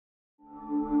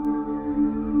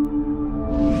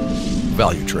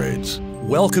Valutrades.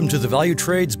 Welcome to the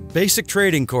Valutrades Basic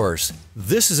Trading Course.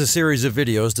 This is a series of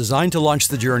videos designed to launch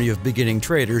the journey of beginning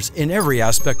traders in every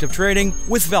aspect of trading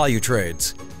with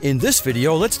Valutrades. In this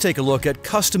video, let's take a look at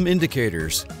custom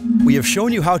indicators. We have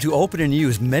shown you how to open and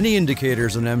use many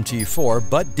indicators on MT4,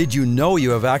 but did you know you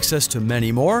have access to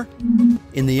many more?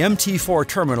 In the MT4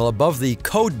 terminal above the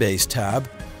Codebase tab,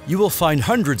 you will find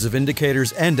hundreds of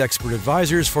indicators and expert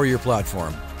advisors for your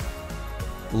platform.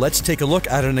 Let's take a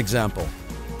look at an example.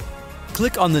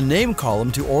 Click on the name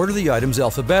column to order the items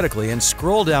alphabetically and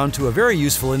scroll down to a very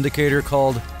useful indicator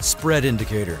called Spread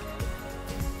Indicator.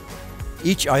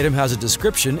 Each item has a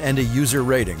description and a user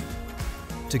rating.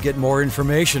 To get more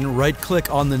information, right-click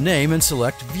on the name and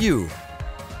select View.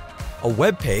 A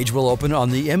web page will open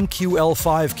on the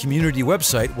MQL5 Community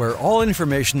website where all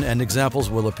information and examples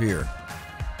will appear.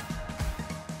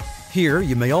 Here,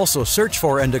 you may also search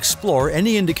for and explore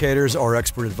any indicators or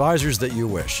expert advisors that you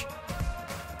wish.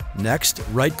 Next,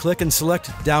 right-click and select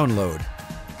Download.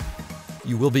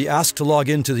 You will be asked to log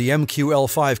into the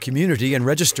MQL5 community, and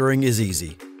registering is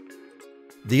easy.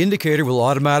 The indicator will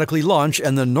automatically launch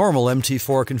and the normal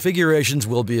MT4 configurations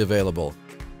will be available.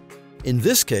 In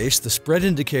this case, the spread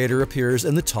indicator appears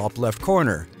in the top left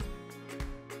corner.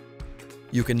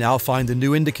 You can now find the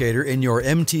new indicator in your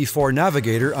MT4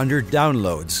 navigator under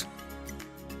Downloads.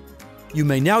 You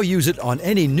may now use it on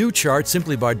any new chart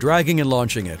simply by dragging and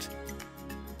launching it.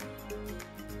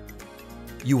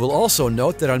 You will also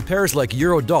note that on pairs like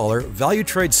Euro-Dollar,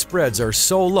 Valutrade spreads are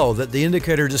so low that the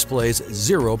indicator displays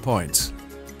 0 points.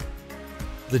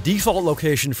 The default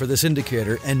location for this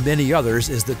indicator and many others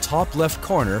is the top left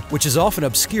corner, which is often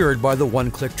obscured by the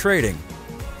one-click trading.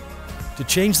 To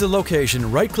change the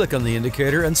location, right-click on the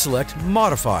indicator and select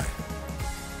Modify.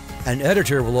 An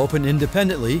editor will open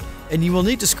independently, and you will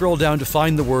need to scroll down to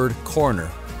find the word Corner.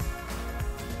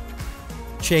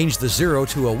 Change the 0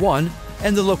 to a 1,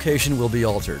 and the location will be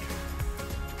altered.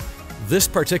 This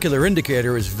particular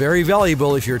indicator is very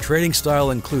valuable if your trading style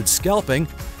includes scalping,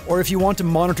 or if you want to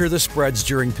monitor the spreads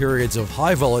during periods of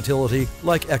high volatility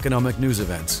like economic news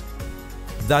events.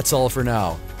 That's all for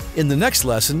now. In the next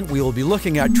lesson, we will be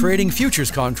looking at trading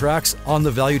futures contracts on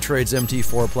the Valutrades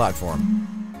MT4 platform.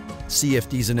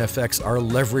 CFDs and FX are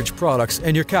leveraged products,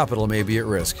 and your capital may be at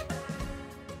risk.